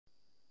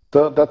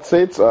So that's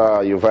it.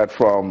 You've heard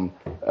from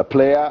a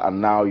player,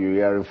 and now you're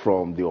hearing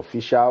from the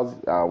officials.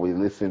 We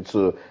listened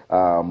to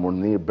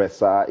Munir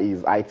Bessa.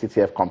 He's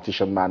ITTF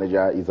competition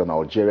manager. He's an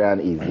Algerian.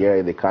 He's here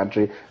in the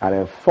country, and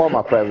a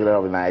former president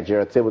of the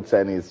Nigeria Table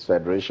Tennis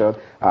Federation,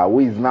 who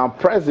is now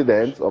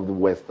president of the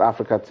West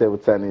Africa Table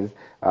Tennis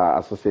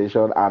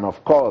Association, and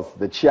of course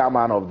the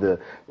chairman of the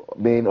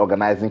main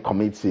organizing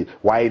committee.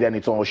 Why then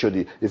it's all showed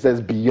it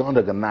says beyond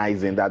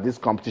organizing, that this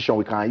competition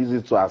we can use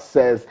it to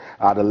assess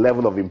the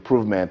level of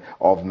improvement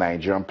of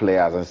Nigerian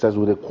players, and it says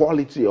with the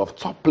quality of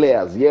top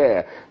players,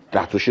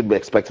 that we should be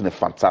expecting a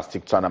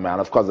fantastic tournament. And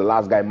of course, the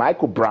last guy,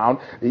 Michael Brown,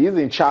 he is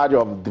in charge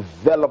of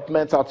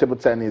developmental table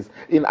tennis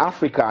in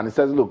Africa, and he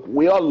says, look,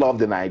 we all love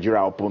the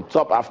Nigeria Open.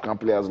 Top African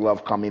players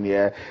love coming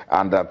here,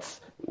 and that's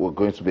we're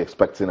going to be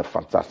expecting a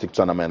fantastic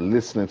tournament.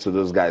 Listening to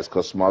those guys,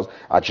 Cosmos,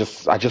 I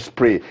just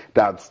pray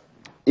that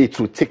it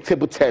will take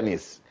table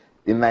tennis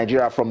in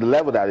Nigeria from the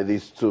level that it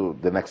is to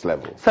the next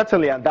level.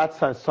 Certainly, and that's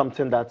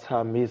something that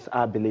is,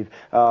 I believe.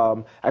 I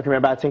can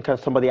remember, I think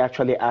somebody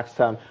actually asked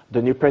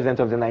the new president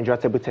of the Nigeria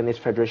Table Tennis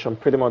Federation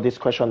pretty much this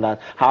question, that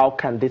how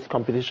can this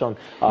competition,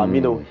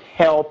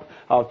 help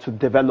to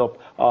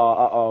develop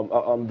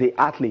the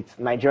athletes,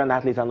 Nigerian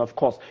athletes, and of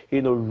course,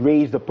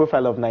 raise the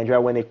profile of Nigeria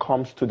when it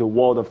comes to the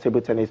world of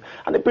table tennis.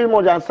 And they pretty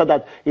much answered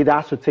that it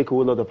has to take a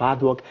whole lot of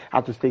hard work,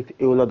 has to take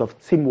a whole lot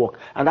of teamwork,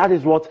 and that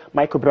is what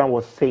Michael Brown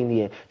was saying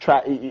here.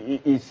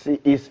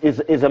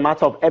 Is a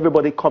matter of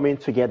everybody coming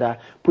together,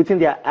 putting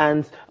their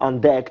hands on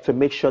deck to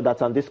make sure that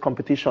this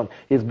competition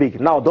is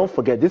big. Now, don't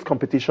forget, this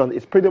competition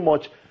is pretty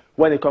much,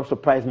 when it comes to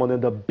prize money,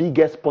 the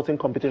biggest sporting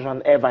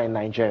competition ever in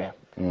Nigeria.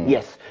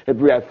 Yes,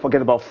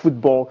 forget about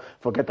football,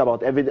 forget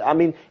about everything. I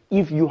mean,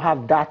 if you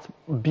have that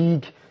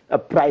big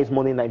prize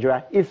money in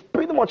Nigeria, it's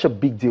pretty much a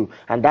big deal,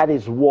 and that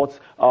is what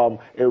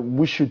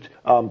we should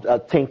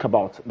think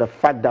about, the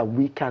fact that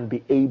we can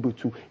be able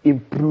to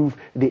improve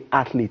the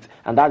athletes,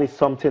 and that is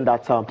something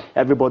that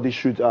everybody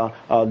should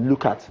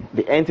look at.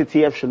 The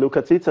ITTF should look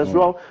at it as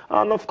well,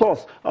 and of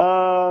course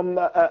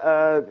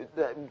the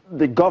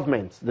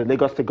government, the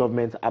Lagos State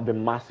government, have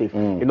been massive.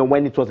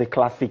 When it was a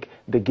classic,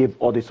 they gave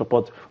all the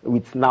support.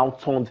 It's now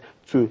turned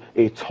to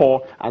a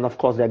tour, and of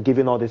course they're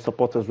giving all the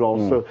support as well.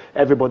 So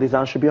everybody's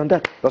hand should be on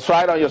deck. That's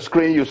right. On your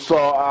screen you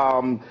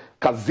saw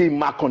Kazim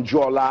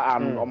Makonjola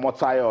and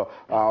Omotayo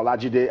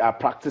Olajide are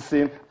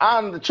practicing,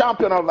 and the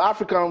champion of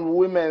African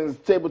women's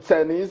table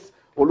tennis,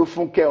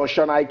 Olufunke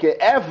Oshonaike,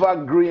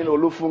 evergreen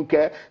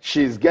Olufunke,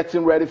 she's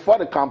getting ready for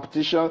the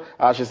competition.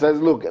 She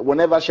says, look,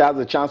 whenever she has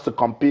a chance to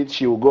compete,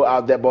 she will go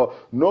out there, but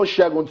no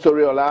Segun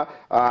Toriola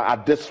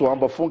at this one.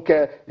 But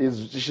Funke,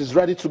 she's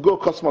ready to go,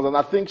 Cosmos, and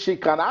I think she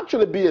can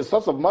actually be a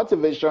source of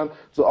motivation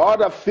to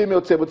other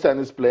female table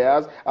tennis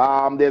players.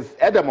 There's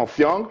Edem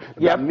Ofyong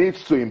that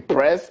needs to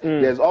impress.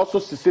 There's also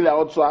Cecilia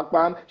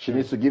Otuakpan, she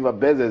needs to give her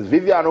best. There's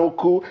Vivian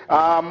Oku,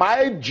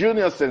 my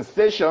junior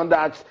sensation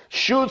that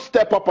should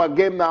step up her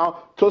game now,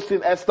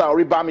 Tosin Esther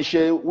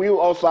Oribamishe. We will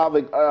also have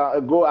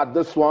a go at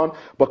this one.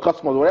 But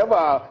Cosmos,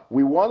 whatever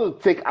we want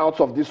to take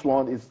out of this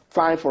one, it's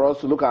time for us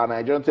to look at our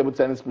Nigerian table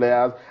tennis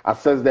players,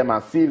 assess them,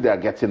 and see if they are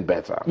getting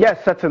better.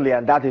 Yes, certainly,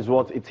 and that is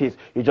what it is.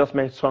 You just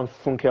mentioned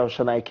Funke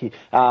Oshonaike.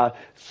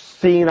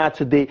 Seeing her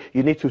today,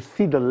 you need to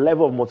see the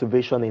level of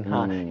motivation in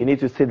her. You need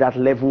to see that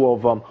level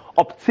of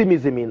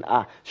optimism in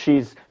her.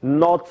 She's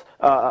not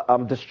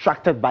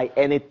distracted by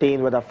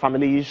anything, whether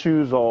family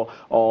issues or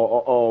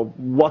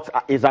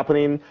what is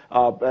happening.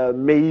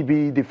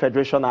 Maybe the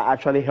federation are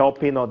actually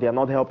helping or they're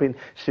not helping.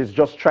 She's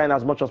just trying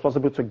as much as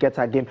possible to get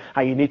her game,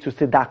 and you need to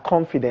see that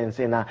confidence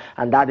in her,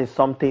 and that is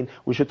something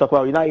we should talk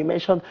about. You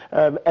mentioned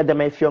Edem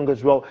Ofyong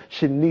as well.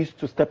 She needs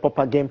to step up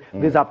her game.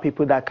 These are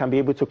people that can be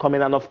able to come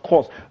in, and of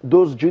course,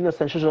 those junior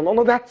sensations.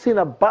 Another thing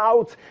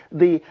about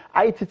the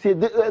ITT,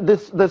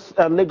 this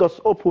Lagos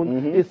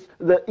Open is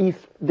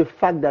the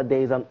fact that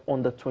there is an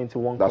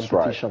under-21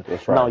 competition.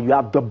 That's right. Now you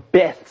have the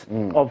best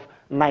of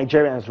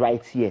Nigerians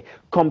right here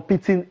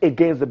competing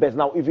against the best.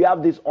 Now, if you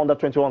have these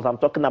under-21s, I'm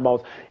talking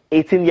about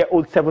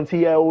 18-year-old,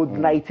 17-year-old,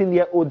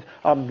 19-year-old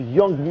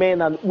young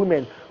men and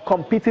women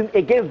competing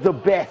against the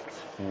best.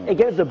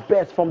 Against the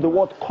best from the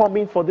world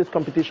coming for this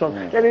competition.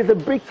 Then it's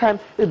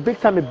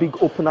a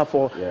big opener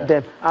for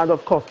them. And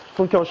of course,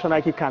 Funke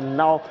Oshonaike can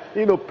now,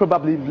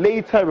 probably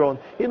later on,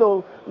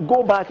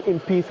 go back in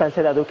peace and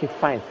say that, okay,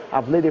 fine,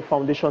 I've laid a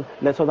foundation,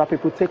 let other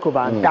people take over.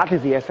 And that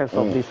is the essence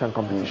of this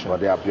competition. But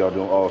they are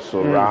building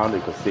also around.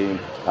 You can see him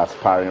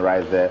aspiring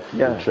right there,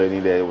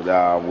 training there.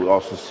 We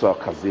also saw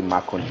Kazim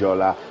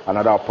Makonjola,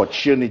 another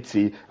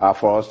opportunity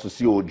for us to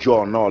see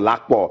Ojo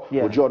Lakpo.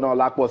 Ojo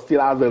Lakpo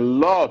still has a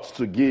lot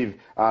to give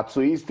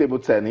to his table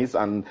tennis,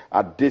 and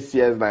at this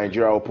year's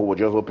Nigeria Open, we're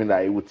just hoping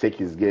that he would take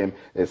his game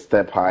a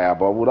step higher.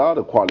 But without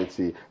the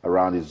quality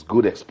around, his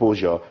good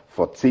exposure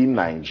for Team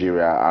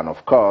Nigeria, and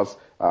of course,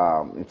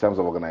 in terms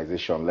of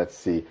organization, let's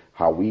see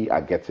how we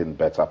are getting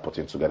better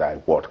putting together a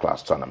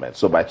world-class tournament.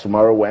 So by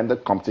tomorrow, when the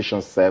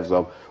competition serves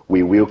up,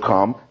 we will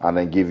come and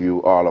then give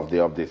you all of the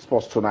updates.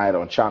 Sports Tonight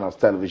on Channels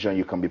Television.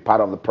 You can be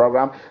part of the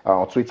program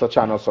on Twitter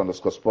channels,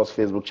 _sports,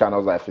 Facebook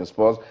channels, IFIN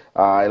Sports.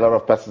 A lot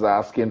of persons are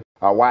asking,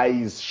 why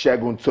is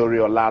Segun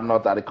Toriola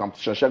not at the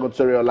competition? Segun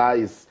Toriola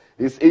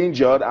is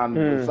injured, and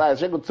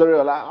besides, Segun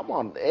Toriola, I'm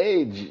on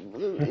age.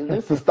 He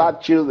needs to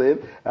start choosing.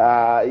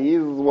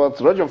 He's what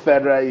Roger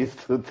Federer is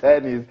to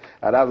tennis,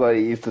 and that's what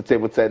he is to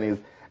table tennis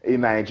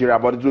in Nigeria.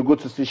 But it will be good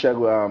to see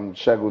Segun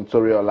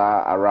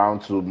Toriola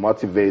around to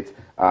motivate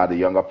the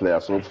younger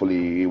players. So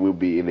hopefully he will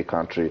be in the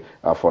country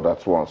for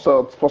that one.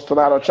 So Sports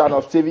Tonight on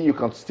Channels TV, you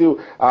can still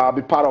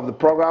be part of the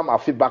program. Our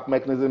feedback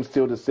mechanism is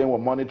still the same. We're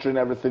monitoring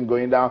everything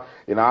going down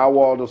in our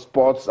world of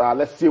sports.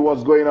 Let's see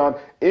what's going on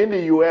in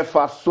the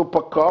UEFA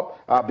Super Cup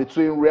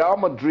between Real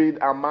Madrid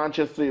and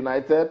Manchester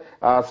United.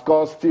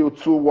 Score still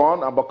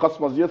 2-1. But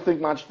Cosmos, do you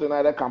think Manchester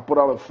United can put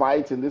up a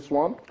fight in this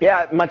one?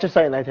 Yeah,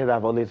 Manchester United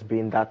have always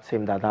been that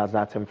team that has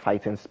that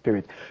fighting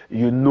spirit.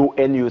 You know,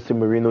 any Jose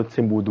Mourinho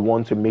team would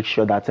want to make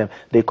sure that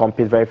they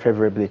compete very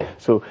favorably.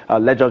 So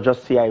let's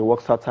just see how it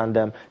works out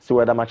and see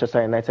whether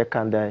Manchester United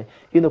can,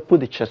 put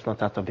the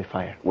chestnut out of the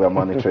fire. We're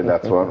monitoring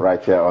that one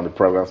right here on the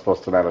program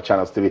Sports Tonight on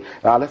Channels TV.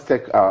 Let's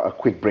take a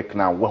quick break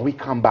now. When we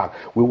come back,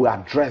 we will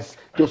address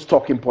those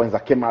talking points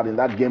that came out in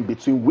that game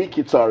between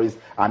Wiki Tourists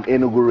and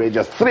Enugu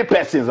Rangers. 3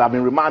 persons have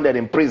been remanded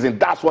in prison.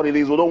 That's what it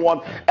is. We don't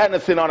want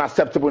anything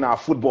unacceptable in our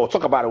football.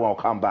 Talk about it when we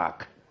come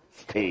back.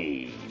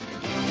 Stay.